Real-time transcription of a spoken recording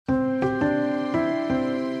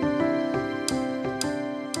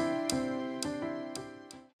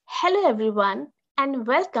everyone, and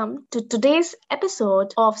welcome to today's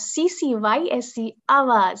episode of CCYSC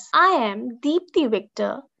Awaz. I am Deepthi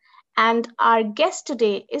Victor, and our guest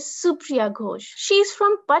today is Supriya Ghosh. She's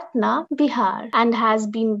from Patna, Bihar, and has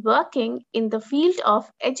been working in the field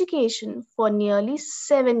of education for nearly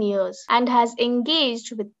 7 years and has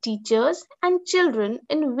engaged with teachers and children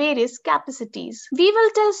in various capacities. We will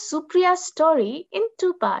tell Supriya's story in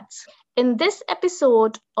two parts. In this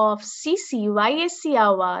episode of CCYSC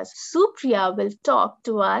Hours, Supriya will talk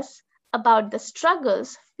to us about the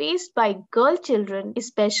struggles faced by girl children,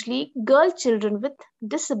 especially girl children with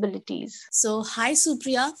disabilities. So, hi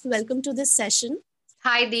Supriya, welcome to this session.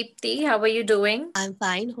 Hi Deepthi, how are you doing? I'm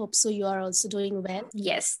fine. Hope so. You are also doing well.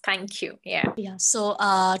 Yes, thank you. Yeah. Yeah. So,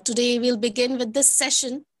 today we'll begin with this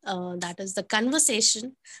session. That is the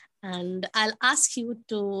conversation, and I'll ask you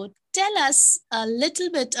to tell us a little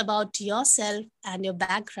bit about yourself and your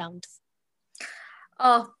background.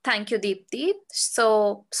 Oh, thank you, Deepthi.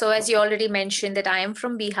 So as you already mentioned, that I am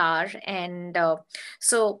from Bihar, and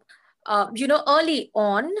early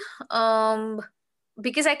on,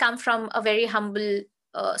 because I come from a very humble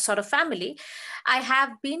sort of family, I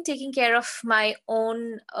have been taking care of my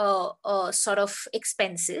own sort of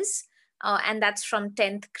expenses. And that's from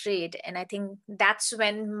 10th grade. And I think that's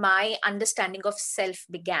when my understanding of self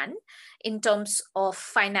began in terms of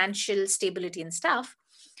financial stability and stuff.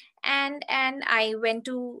 And I went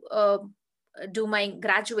to do my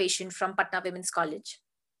graduation from Patna Women's College.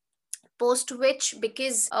 Post which,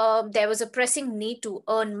 because there was a pressing need to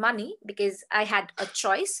earn money, because I had a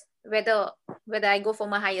choice whether I go for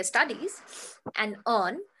my higher studies and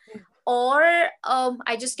earn, or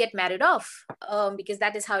I just get married off, because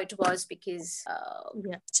that is how it was, because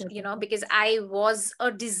because I was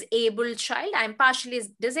a disabled child. I'm partially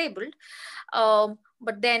disabled,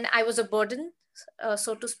 but then I was a burden,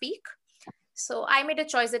 so to speak. So I made a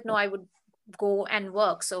choice that no, I would go and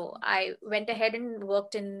work. So I went ahead and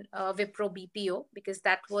worked in Wipro BPO, because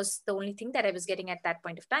that was the only thing that I was getting at that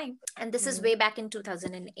point of time. And this is way back in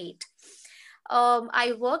 2008.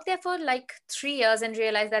 I worked there for like 3 years and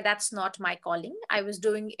realized that that's not my calling. I was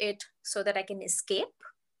doing it so that I can escape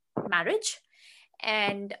marriage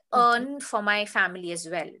and earn for my family as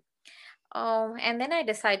well. And then I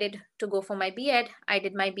decided to go for my B.Ed. I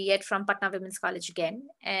did my B.Ed from Patna Women's College again,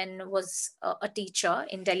 and was a teacher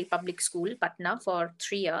in Delhi Public School, Patna, for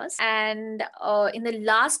 3 years. And in the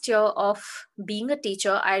last year of being a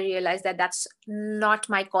teacher, I realized that that's not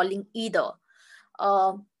my calling either.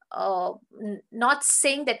 Not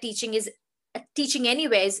saying that teaching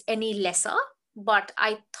anywhere is any lesser, but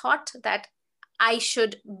I thought that I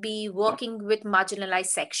should be working with marginalized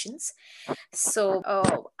sections. So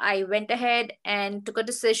I went ahead and took a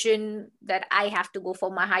decision that I have to go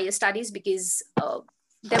for my higher studies, because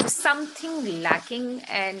there was something lacking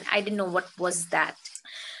and I didn't know what was that.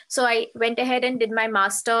 So I went ahead and did my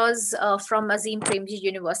master's from Azim Premji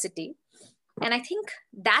University. And I think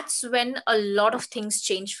that's when a lot of things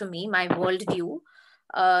changed for me, my worldview,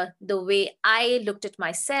 the way I looked at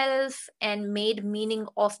myself and made meaning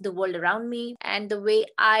of the world around me, and the way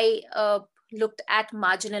I looked at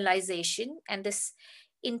marginalization, and this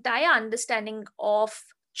entire understanding of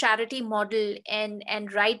charity model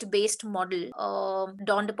and right-based model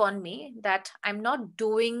dawned upon me, that I'm not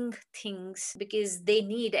doing things because they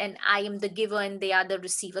need and I am the giver and they are the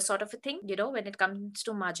receiver, sort of a thing, when it comes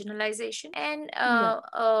to marginalization. And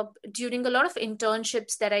during a lot of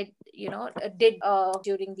internships that I did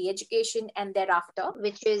during the education and thereafter,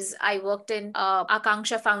 which is I worked in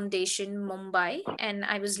Akanksha Foundation, Mumbai, and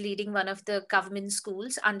I was leading one of the government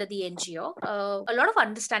schools under the NGO. A lot of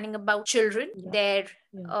understanding about children, their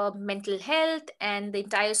mental health, and the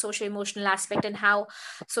entire socio-emotional aspect, and how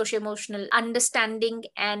socio-emotional understanding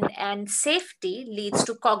and safety leads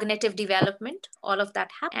to cognitive development. All of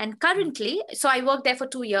that happened. And currently, so I worked there for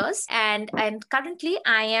 2 years, and currently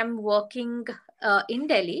I am working in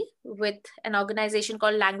Delhi with an organization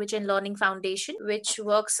called Language and Learning Foundation, which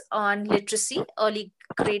works on literacy, early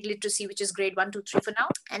grade literacy, which is grade 1, 2, 3 for now.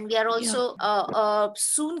 And we are also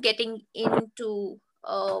soon getting into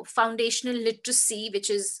foundational literacy, which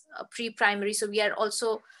is pre-primary. So we are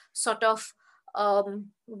also sort of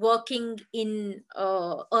working in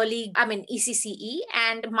ECCE,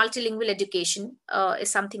 and multilingual education is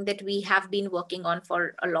something that we have been working on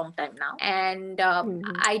for a long time now. And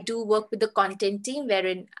I do work with the content team,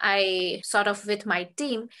 wherein I sort of, with my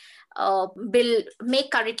team,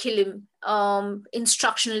 make curriculum,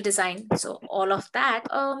 instructional design, so all of that.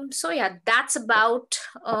 So yeah, that's about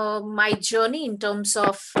my journey in terms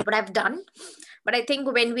of what I've done. But I think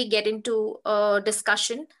when we get into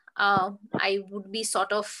discussion, I would be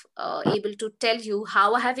sort of able to tell you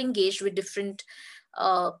how I have engaged with different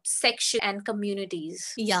sections and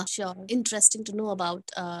communities. Yeah, sure. Interesting to know about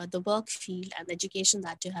the work field and the education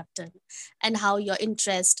that you have done, and how your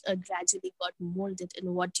interest gradually got molded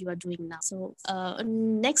in what you are doing now. So,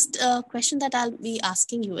 next question that I'll be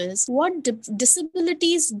asking you is, what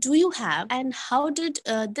disabilities do you have, and how did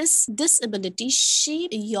this disability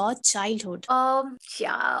shape your childhood?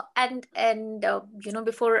 Yeah, and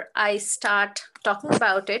before I start talking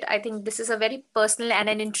about it, I think this is a very personal and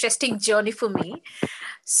an interesting journey for me.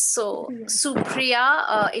 So Yeah.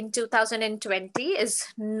 Supriya in 2020 is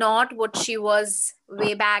not what she was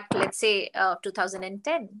way back, let's say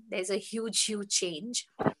 2010. There's a huge change.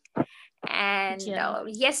 And Yeah.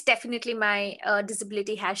 yes, definitely my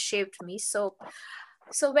disability has shaped me. So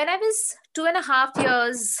when I was 2.5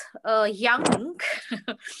 years young,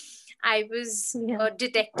 I was Yeah.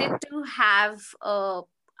 detected to have a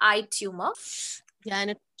eye tumor. Yeah,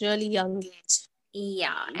 and at really young age.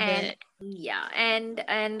 Yeah, Where and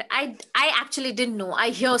I actually didn't know. I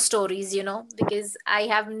hear stories, because I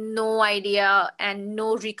have no idea and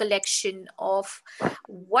no recollection of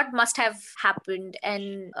what must have happened,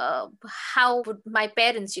 and how would my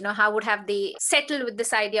parents, how would have they settled with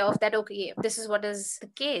this idea of that, okay, this is what is the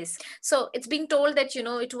case. So it's being told that,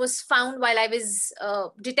 it was found while I was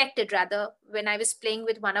detected rather when I was playing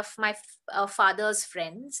with one of my father's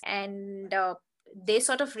friends, and they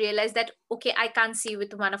sort of realized that, okay, I can't see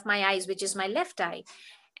with one of my eyes, which is my left eye.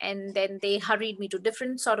 And then they hurried me to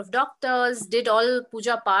different sort of doctors, did all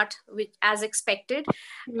puja part, which as expected.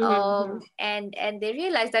 Mhm. And they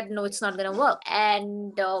realized that no, it's not going to work.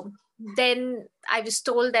 And then I was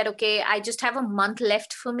told that, okay, I just have a month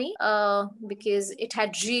left for me, because it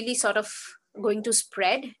had really sort of going to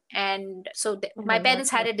spread. And so Oh my my God.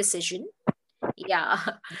 parents Yeah. had a decision. Yeah.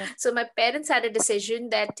 Yeah. So my parents had a decision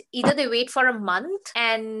that either they wait for a month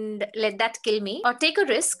and let that kill me, or take a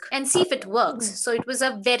risk and see if it works. Mhm. So it was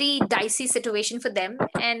a very dicey situation for them.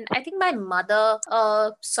 And I think my mother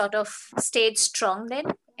sort of stayed strong then.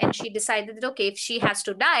 And she decided that, okay, if she has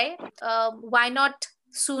to die, why not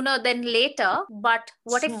sooner than later? But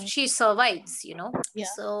what if Sure. she survives, Yeah,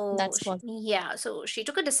 So that's possible. yeah, so she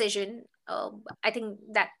took a decision. I think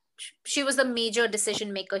that she was the major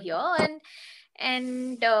decision maker here.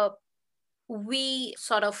 And we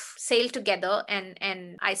sort of sailed together,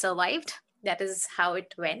 and I survived. That is how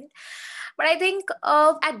it went. But I think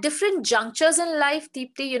at different junctures in life,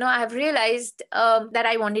 Deepti, I have realized that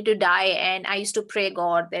I wanted to die, and I used to pray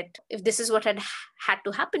God that if this is what had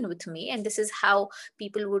to happen with me, and this is how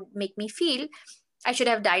people would make me feel, I should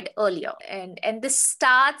have died earlier. And this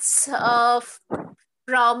starts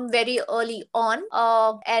from very early on.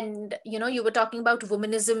 And you were talking about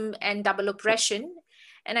womanism and double oppression,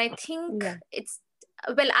 and I think Yeah. it's,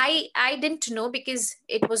 well, I didn't know, because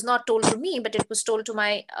it was not told to me, but it was told to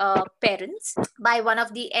my parents by one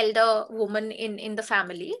of the elder women in the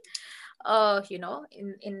family,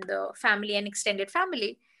 in the family and extended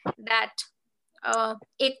family, that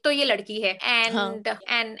एक तो ये लड़की है, Huh.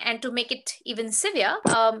 and to make it even severe,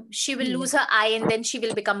 she will Yeah. lose her eye, and then she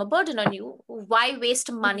will become a burden on you. Why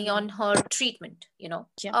waste money Mhm. on her treatment,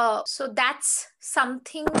 Yeah. so that's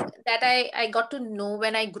something that I got to know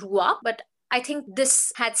when I grew up. But I think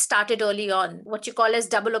this had started early on. What you call as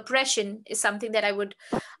double oppression is something that I would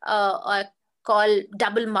call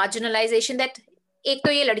double marginalization, that एक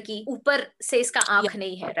तो ये लड़की, ऊपर से इसका Yeah. आंख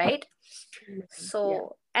नहीं है, right? Yeah.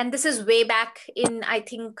 So, and this is way back in, I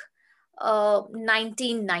think,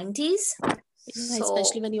 1990s. Yeah,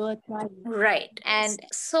 especially So, when you were a child. right. Yes. And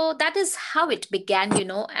so that is how it began,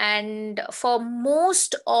 and for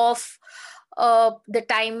most of the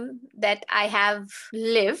time that I have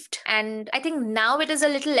lived, and I think now it is a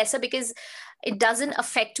little lesser, because it doesn't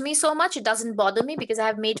affect me so much. It doesn't bother me, because I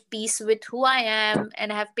have made peace with who I am,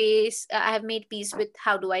 and I have made peace with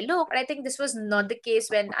how do I look. But I think this was not the case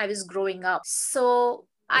when I was growing up. So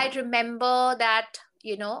I remember that,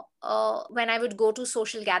 when I would go to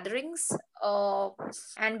social gatherings,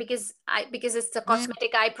 and because it's the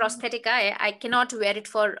cosmetic eye, prosthetic eye, I cannot wear it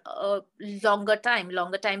for a longer time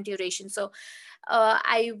duration. So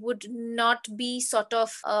I would not be sort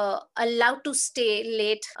of allowed to stay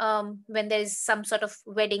late when there is some sort of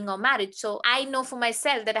wedding or marriage. So I know for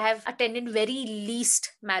myself that I have attended very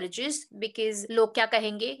least marriages, because log kya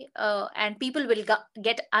kahenge, and people will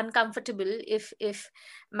get uncomfortable if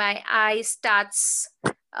my eye starts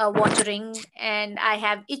watering, and I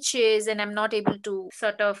have itches, and I'm not able to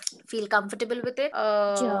sort of feel comfortable with it.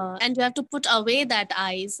 Yeah. And you have to put away that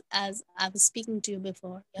eyes, as I was speaking to you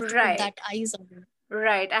before. You have to put Right. that eyes away.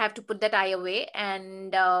 Right, I have to put that eye away,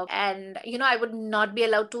 and I would not be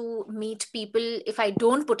allowed to meet people if I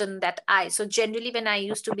don't put in that eye. So generally, when I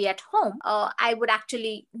used to be at home, I would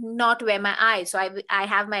actually not wear my eye. So I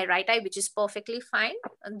have my right eye, which is perfectly fine,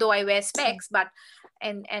 though I wear specs, but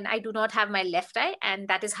and I do not have my left eye, and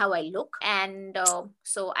that is how I look. And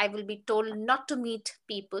so I will be told not to meet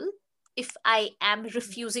people if I am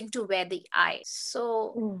refusing to wear the eye.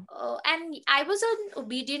 So, and I was an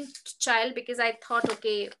obedient child because I thought,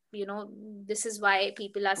 okay, this is why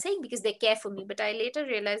people are saying, because they care for me. But I later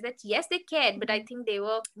realized that yes, they cared, but I think they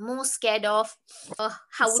were more scared of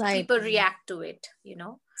how would people react to it,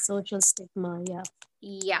 Social stigma, yeah.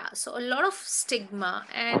 Yeah, so a lot of stigma,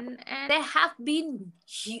 and there have been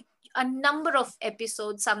a number of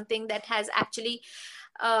episodes, something that has actually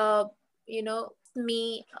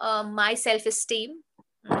me my self-esteem,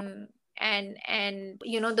 and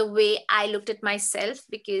the way I looked at myself,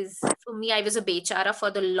 because for me, I was a bechara for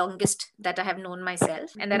the longest that I have known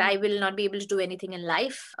myself, and that I will not be able to do anything in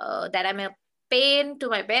life, that I'm a pain to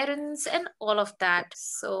my parents and all of that.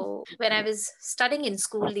 So when I was studying in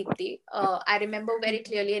school, Deepti, I remember very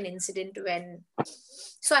clearly an incident when,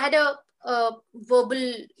 so I had a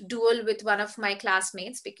verbal duel with one of my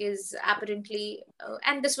classmates, because apparently,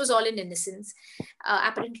 and this was all in innocence,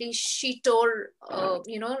 apparently she tore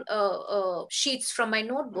sheets from my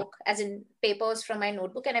notebook, as in papers from my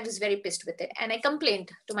notebook, and I was very pissed with it, and I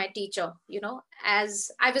complained to my teacher,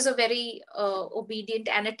 as I was a very obedient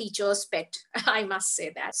and a teacher's pet. I must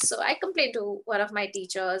say that. So I complained to one of my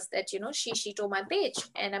teachers that she tore my page,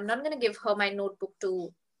 and I'm not going to give her my notebook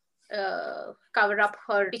to cover up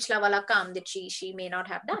her pichla wala kaam that she may not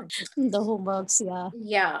have done. The homeworks,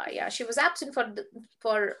 Yeah, she was absent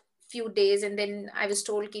for few days, and then I was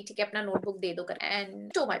told ki theek hai, apna notebook de do,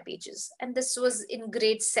 and tore my pages, and this was in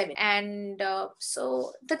grade 7. And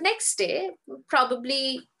so the next day,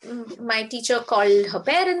 probably my teacher called her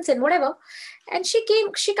parents and whatever, and she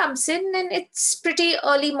comes in, and it's pretty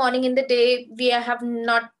early morning in the day. We have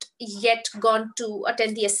not yet gone to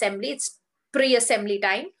attend the assembly. It's pre-assembly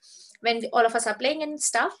time, when all of us are playing and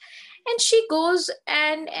stuff. And she goes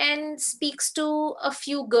and speaks to a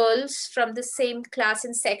few girls from the same class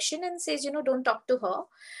and section, and says, don't talk to her,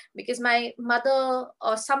 because my mother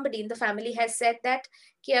or somebody in the family has said that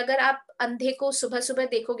कि अगर आप अंधे को सुबह सुबह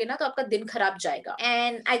देखोगे ना तो आपका दिन खराब जाएगा.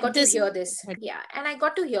 And I got to hear this. Yeah, and I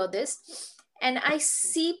got to hear this, and I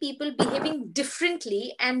see people behaving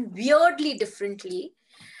differently and weirdly differently.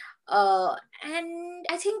 And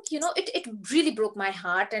I think it really broke my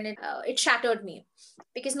heart, and it shattered me,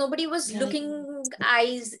 because nobody was looking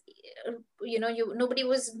eyes, nobody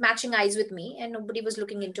was matching eyes with me, and nobody was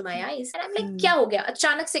looking into my eyes, and I'm like, kya ho gaya,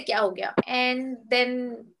 achanak se kya ho gaya? And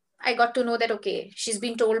then I got to know that, okay, she's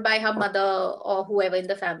been told by her mother or whoever in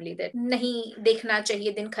the family that nahi dekhna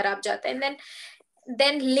chahiye, din kharab jata. And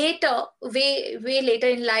then later, way later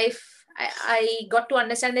in life, I got to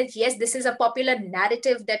understand that yes, this is a popular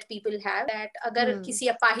narrative that people have, that अगर किसी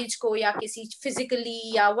अपाहिज को या किसी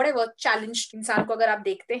physically या whatever challenged इंसान को अगर आप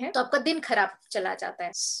देखते हैं तो आपका दिन खराब चला जाता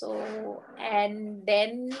है. So and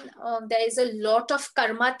then there is a lot of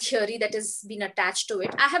karma theory that has been attached to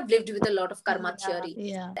it. I have lived with a lot of karma theory.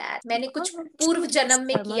 That मैंने कुछ पूर्व जन्म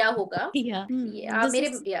में किया होगा.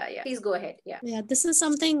 Please go ahead. Yeah, this is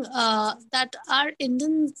something that our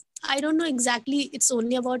Indian, I don't know exactly, it's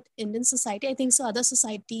only about Indian society. I think so other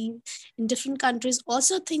society in different countries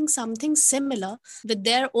also think something similar with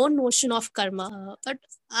their own notion of karma. But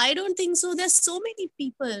I don't think so. There's so many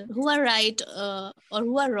people who are right or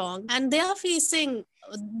who are wrong, and they are facing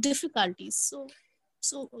difficulties.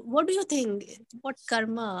 So what do you think? What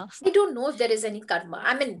karma? I don't know if there is any karma.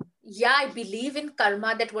 I mean, yeah, I believe in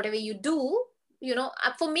karma, that whatever you do,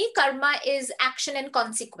 for me, karma is action and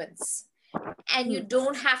consequence. And you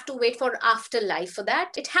don't have to wait for afterlife for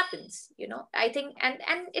that. It happens, I think, and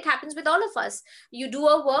it happens with all of us. You do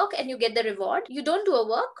a work and you get the reward. You don't do a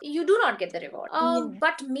work, you do not get the reward.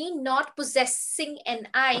 But me not possessing an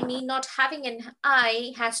eye, me not having an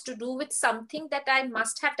eye, has to do with something that I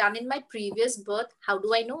must have done in my previous birth. How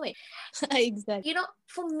do I know it? Exactly.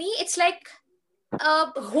 For me, it's like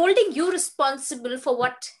holding you responsible for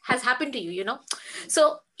what has happened to you,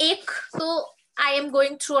 So I am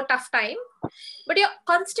going through a tough time, but you're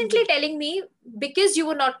constantly telling me, because you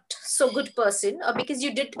were not so good person, or because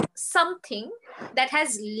you did something that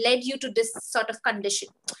has led you to this sort of condition.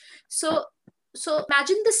 So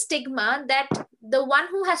imagine the stigma that the one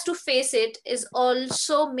who has to face it is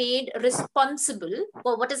also made responsible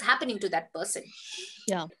for what is happening to that person.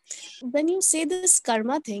 Yeah. When you say this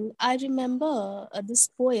karma thing, I remember this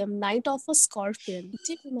poem, Night of a Scorpion.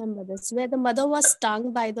 Do you remember this? Where the mother was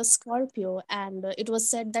stung by the Scorpio, and it was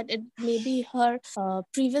said that it may be her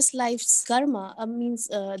previous life's karma, means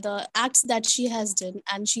the acts that she has done,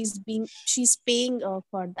 and she's paying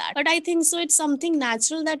for that. But I think so. It's something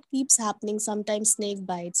natural that keeps happening. Sometimes snake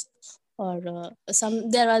bites, or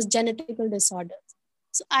there are genetical disorders.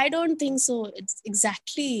 So I don't think so. It's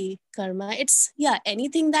exactly karma. It's, yeah,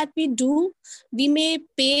 anything that we do, we may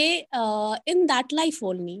pay in that life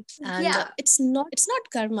only, and Yeah. it's not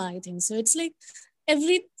karma. I think so. It's like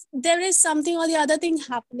there is something or the other thing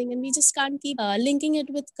happening, and we just can't keep linking it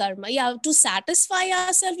with karma. Yeah, to satisfy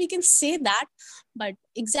ourselves, we can say that, but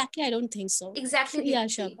exactly, I don't think so. Exactly. Yeah,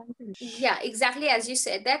 sure. Yeah, exactly as you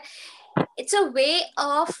said, that it's a way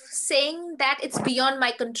of saying that it's beyond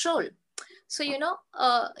my control. So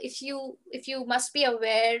if you must be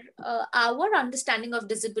aware, our understanding of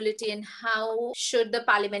disability and how should the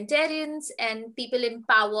parliamentarians and people in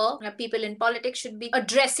power, people in politics should be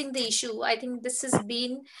addressing the issue. I think this has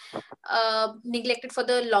been neglected for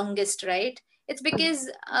the longest, right? It's because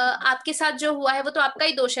आपके साथ जो हुआ है वो तो आपका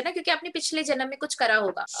ही दोष है ना, क्योंकि आपने पिछले जन्म में कुछ करा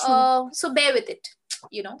होगा. So bear with it,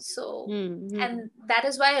 so and that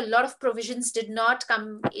is why a lot of provisions did not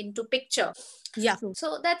come into picture. Yeah.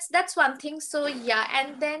 So that's one thing. So yeah,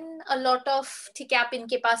 and then a lot of ठीक है आप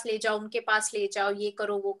इनके पास ले जाओ, उनके पास ले जाओ, ये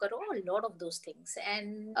करो वो करो, a lot of those things.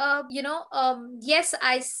 And yes,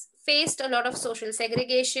 I faced a lot of social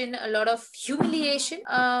segregation, a lot of humiliation,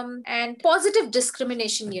 and positive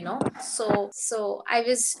discrimination. So I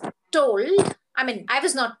was told, I mean, I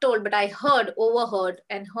was not told, but I overheard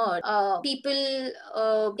and heard people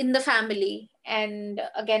in the family, and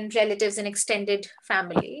again relatives and extended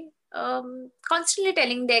family, constantly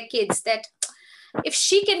telling their kids that if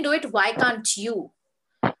she can do it, why can't you?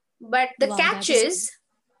 But the catch is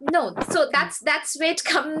no. So that's where it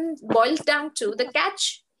boils down to. The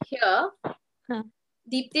catch here,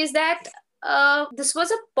 Deepti, is that this was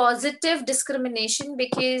a positive discrimination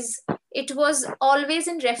because it was always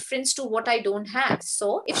in reference to what I don't have.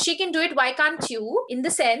 So if she can do it, why can't you? In the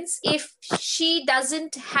sense, if she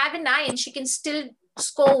doesn't have an eye and she can still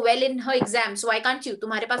score well in her exams, why can't you?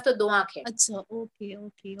 तुम्हारे पास तो 2 आँख है. अच्छा,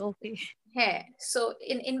 okay. है. So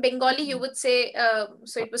in Bengali you would say,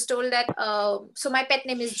 so it was told that so my pet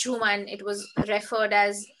name is Jhuma, and it was referred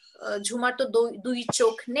as Jhuma to dui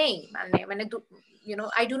chok nahi.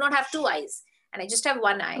 I do not have 2 eyes and I just have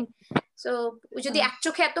 1 eye. So যদি এক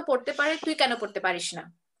চোখে এত পড়তে পারে তুই কেন পড়তে পারিস না?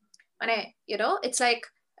 মানে it's like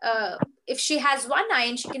if she has 1 eye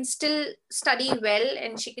and she can still study well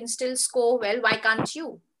and she can still score well, why can't you?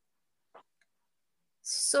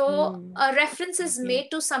 So a reference is made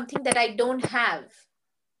to something that I don't have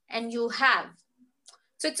and you have.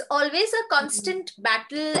 So it's always a constant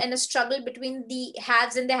battle and a struggle between the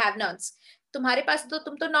haves and the have-nots. तुम्हारे पास तो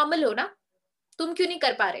तुम तो normal हो ना, तुम क्यों नहीं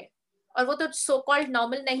कर पा रहे? और वो तो so called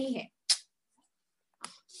normal नहीं है.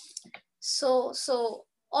 So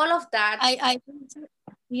all of that. I think so.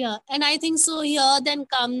 Yeah, and I think so here then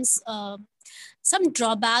comes some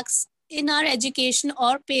drawbacks in our education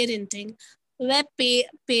or parenting, where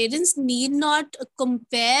parents need not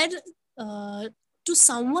compare to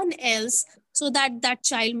someone else so that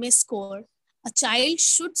child may score. A child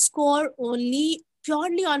should score only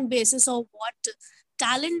purely on basis of what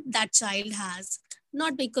talent that child has,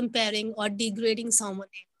 not by comparing or degrading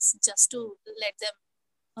someone else just to let them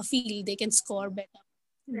feel they can score better.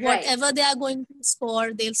 Right. Whatever they are going to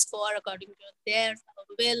score, they'll score according to their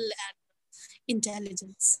will and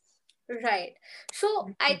intelligence. Right. So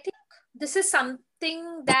I think this is something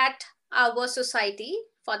that our society,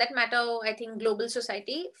 for that matter, I think global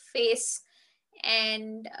society, face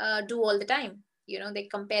and do all the time. They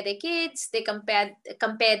compare their kids, they compare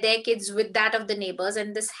their kids with that of the neighbors,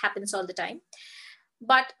 and this happens all the time.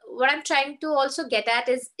 But what I'm trying to also get at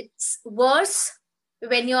is it's worse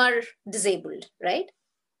when you're disabled, right?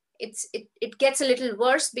 It gets a little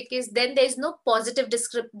worse because then there's no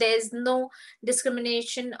there's no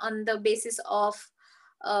discrimination on the basis of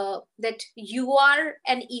that you are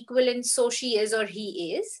an equal and so she is or he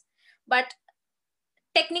is, but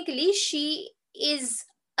technically she is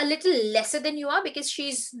a little lesser than you are because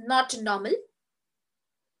she's not normal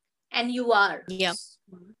and you are. Yeah.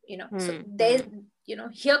 So there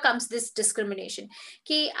here comes this discrimination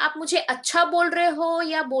कि आप मुझे अच्छा बोल रहे हो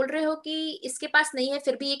या बोल रहे हो कि इसके पास नहीं है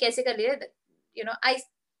फिर भी ये कैसे कर लिया. I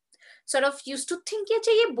sort of used to think कि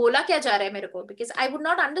अच्छा ये बोला क्या जा रहा है मेरे को, because I would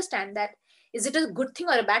not understand that is it a good thing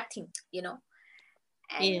or a bad thing.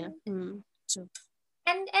 And True.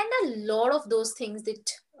 And a lot of those things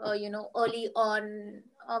that early on,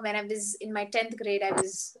 when I was in my 10th grade,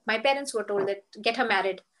 my parents were told that get her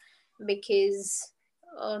married because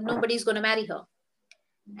nobody's going to marry her.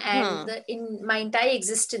 And in my entire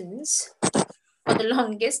existence for the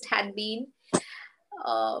longest had been,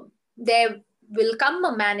 there will come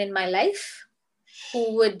a man in my life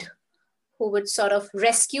who would sort of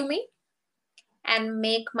rescue me and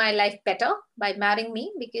make my life better by marrying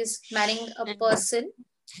me, because marrying a person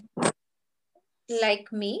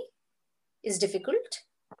like me is difficult,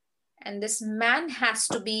 and this man has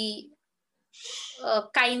to be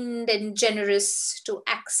kind and generous to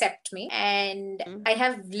accept me. And I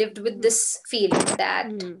have lived with this feeling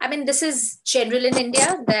that, I mean, this is general in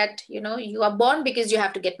India, that you are born because you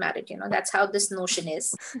have to get married. That's how this notion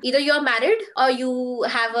is. Either you are married or you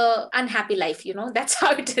have a unhappy life. That's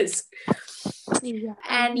how it is. Yeah,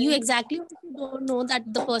 and you exactly don't know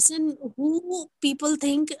that the person who people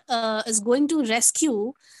think is going to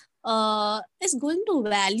rescue is going to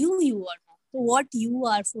value you or not, for what you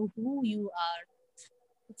are, for who you are,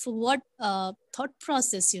 for what thought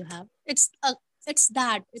process you have. It's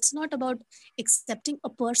that. It's not about accepting a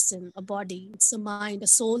person, a body. It's a mind, a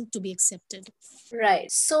soul to be accepted. Right.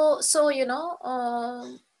 So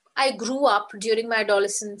I grew up during my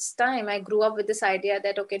adolescence time. I grew up with this idea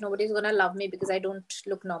that, okay, nobody's gonna love me because I don't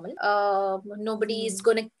look normal. Nobody is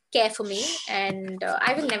gonna care for me, and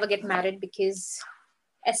I will never get married because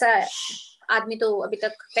ऐसा आदमी तो अभी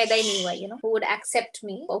तक पैदा ही नहीं हुआ, who would accept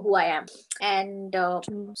me for who I am. And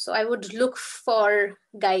so I would look for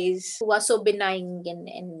guys who are so benign,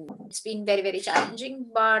 and it's been very, very challenging.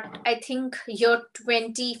 But I think year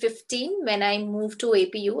 2015, when I moved to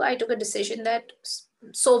APU, I took a decision that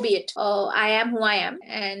so be it. I am who I am,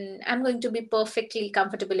 and I'm going to be perfectly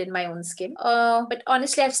comfortable in my own skin. But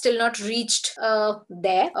honestly, I've still not reached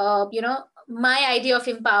there. My idea of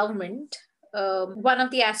empowerment, one of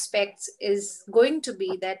the aspects is going to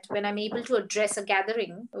be that when I'm able to address a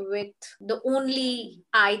gathering with the only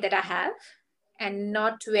eye that I have and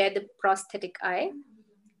not wear the prosthetic eye,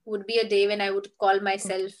 would be a day when I would call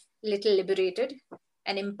myself little liberated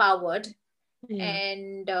and empowered.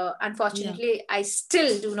 And unfortunately, I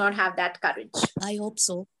still do not have that courage. I hope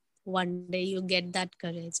so. One day you get that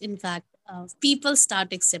courage. In fact, people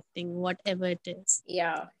start accepting whatever it is.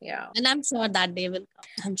 Yeah. And I'm sure that day will come.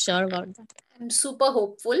 I'm sure about that. I'm super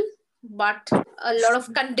hopeful, but a lot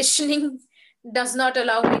of conditioning does not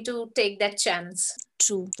allow me to take that chance.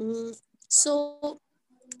 True. So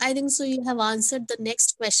I think so you have answered the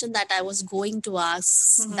next question that I was going to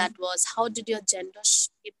ask. That was, how did your gender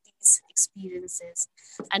shape these experiences,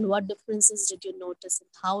 and what differences did you notice in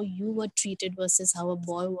how you were treated versus how a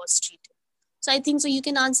boy was treated? So I think so you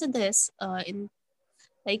can answer this in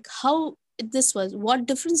like how this was. What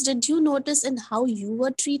difference did you notice in how you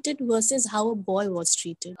were treated versus how a boy was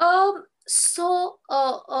treated? Deepti,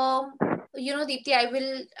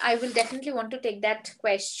 I will definitely want to take that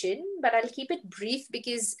question, but I'll keep it brief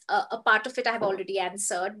because a part of it I have already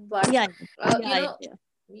answered. But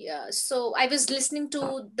so I was listening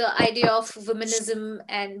to the idea of womanism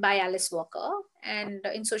and by Alice Walker, and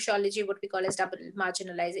in sociology what we call as double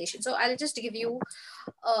marginalization. So I'll just give you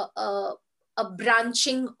a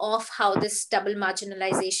branching of how this double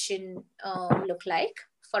marginalization look like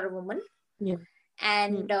for a woman.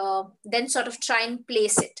 And then sort of try and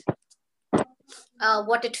place it,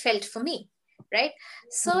 what it felt for me, right?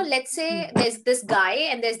 So let's say there's this guy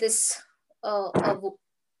and there's this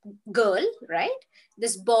girl, right?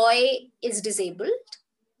 This boy is disabled,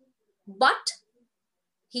 but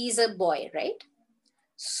he's a boy, right?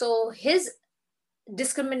 So his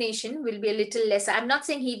discrimination will be a little less. I'm not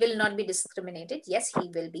saying he will not be discriminated. Yes, he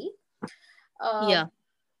will be.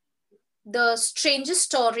 The strangest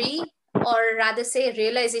story, or rather say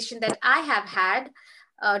realization, that I have had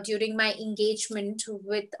during my engagement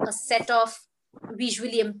with a set of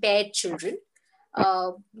visually impaired children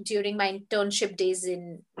during my internship days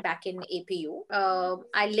back in APU.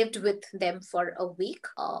 I lived with them for a week,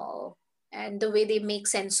 and the way they make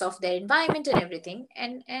sense of their environment and everything.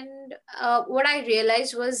 And what I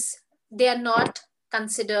realized was they are not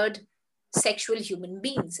considered sexual human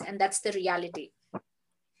beings, and that's the reality.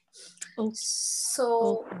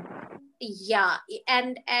 So yeah,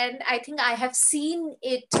 and I think I have seen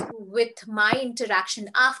it with my interaction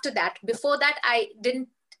after that. Before that,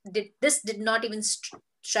 this did not even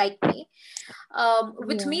strike me.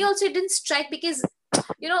 With me also it didn't strike, because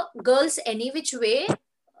girls any which way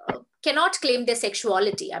cannot claim their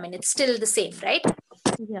sexuality. I mean, it's still the same, right?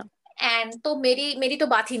 and तो मेरी तो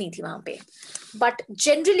बात ही नहीं थी वहां पे. But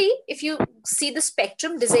generally, if you see the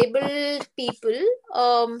spectrum, disabled people,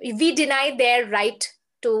 we deny their right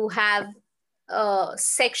to have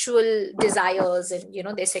sexual desires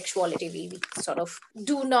and their sexuality. We sort of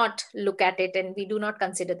do not look at it, and we do not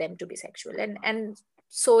consider them to be sexual, and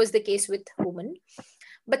so is the case with women.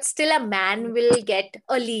 But still, a man will get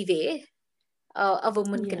a leeway, a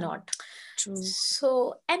woman cannot. True.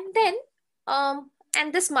 So, and then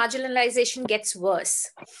and this marginalization gets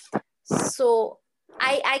worse. So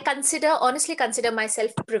I honestly consider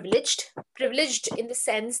myself privileged in the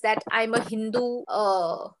sense that I'm a Hindu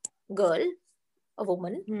girl, a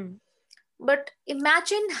woman. But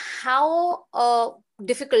imagine how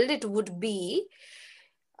difficult it would be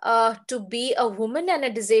to be a woman and a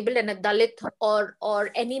disabled and a Dalit or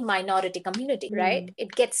any minority community, right?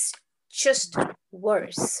 It gets just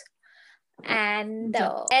worse. And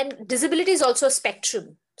disability is also a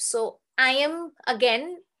spectrum. So I am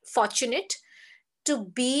again fortunate to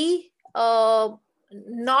be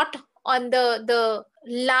not on the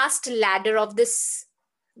last ladder of this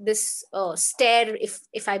stair,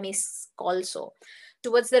 if I may call so,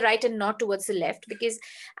 towards the right and not towards the left, because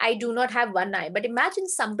I do not have one eye. But imagine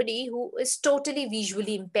somebody who is totally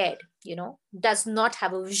visually impaired, does not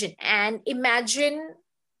have a vision. And imagine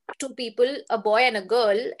two people, a boy and a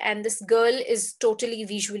girl, and this girl is totally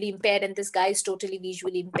visually impaired and this guy is totally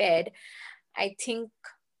visually impaired. I think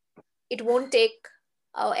it won't take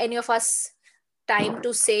any of us time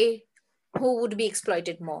to say who would be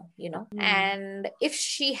exploited more, And if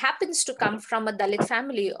she happens to come from a Dalit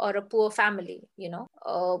family or a poor family,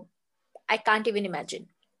 I can't even imagine.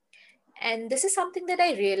 And this is something that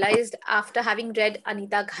I realized after having read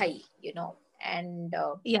Anita Ghai, and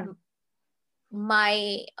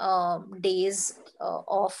my days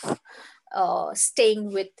of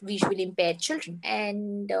staying with visually impaired children.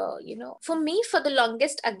 And, for me, for the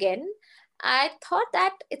longest, again, I thought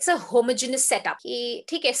that it's a homogeneous setup.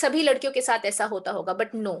 ठीक है, सभी लड़कियों के साथ ऐसा होता होगा.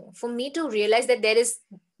 But no, for me to realize that there is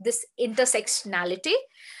this intersectionality,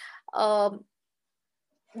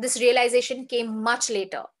 this realization came much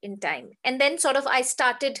later in time. And then sort of I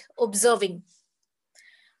started observing.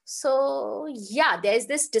 So yeah, there's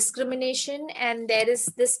this discrimination and there is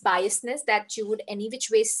this biasness that you would any which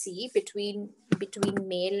way see between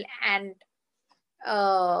male and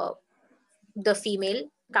the female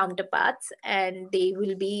counterparts, and they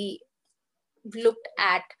will be looked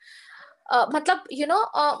at. Matlab,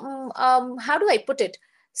 how do I put it?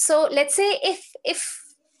 So let's say if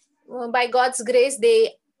by God's grace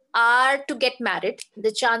they are to get married,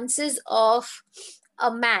 the chances of a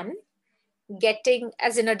man getting,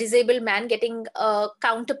 as in a disabled man getting a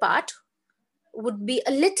counterpart, would be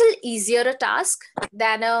a little easier a task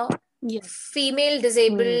than a female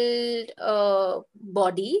disabled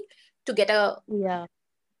body to get a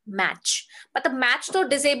match. मतलब match तो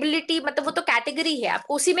disability मतलब वो तो category है,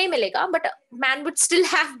 आपको उसी में ही मिलेगा, but a man would still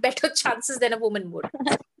have better chances than a woman would.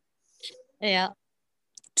 Yeah,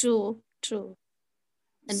 true.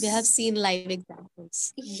 And we have seen live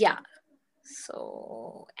examples. Yeah.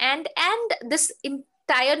 So and this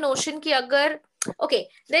entire notion ki agar, okay,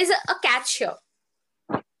 there's a catch here.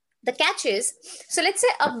 The catch is, so let's say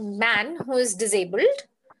a man who is disabled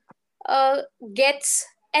gets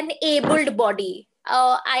an abled body.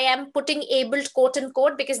 I am putting abled quote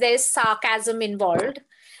unquote because there is sarcasm involved.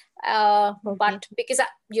 But because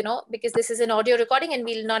because this is an audio recording and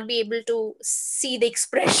we'll not be able to see the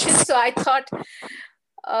expression, so I thought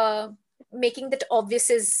making that obvious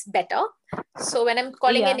is better. So when I'm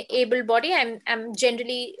calling an able body, I'm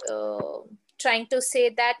generally trying to say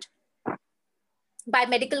that by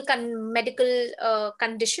medical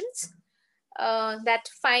conditions,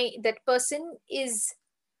 that person is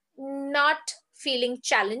not feeling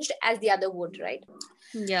challenged as the other would, right?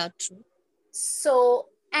 Yeah, true. So,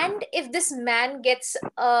 and if this man gets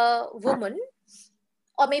a woman,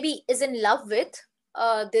 or maybe is in love with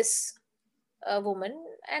this woman,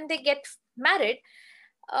 and they get married,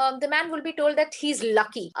 the man will be told that he's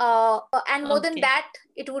lucky. And more than that,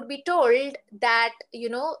 it would be told that,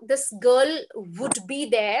 this girl would be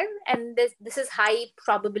there, and this is high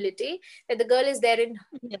probability that the girl is there in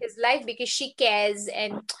his life because she cares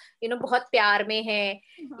and, बहुत प्यार में है.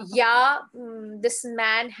 Yeah, this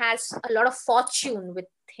man has a lot of fortune with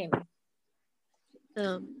him.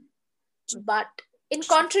 But in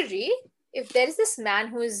contrary, if there is this man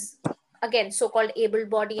who is, again, so-called able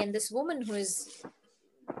body, and this woman who is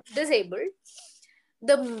disabled,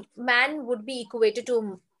 the man would be equated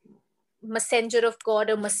to messenger of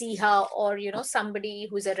God or Masiha, or somebody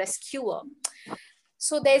who's a rescuer.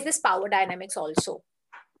 So there's this power dynamics also,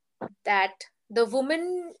 that the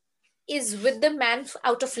woman is with the man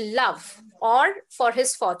out of love or for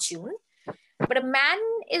his fortune, but a man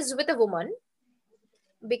is with a woman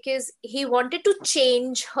because he wanted to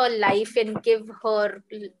change her life and give her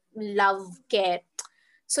love, care.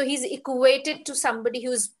 So he's equated to somebody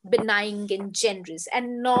who's benign and generous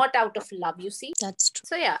and not out of love, you see. That's true.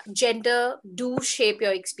 So yeah, gender do shape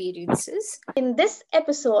your experiences. In this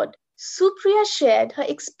episode, Supriya shared her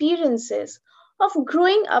experiences of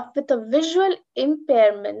growing up with a visual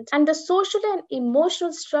impairment and the social and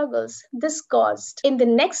emotional struggles this caused. In the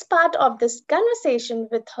next part of this conversation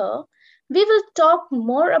with her, we will talk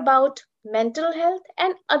more about mental health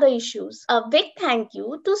and other issues. A big thank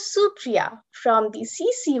you to Supriya from the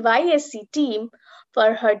CCYSC team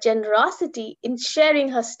for her generosity in sharing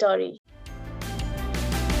her story.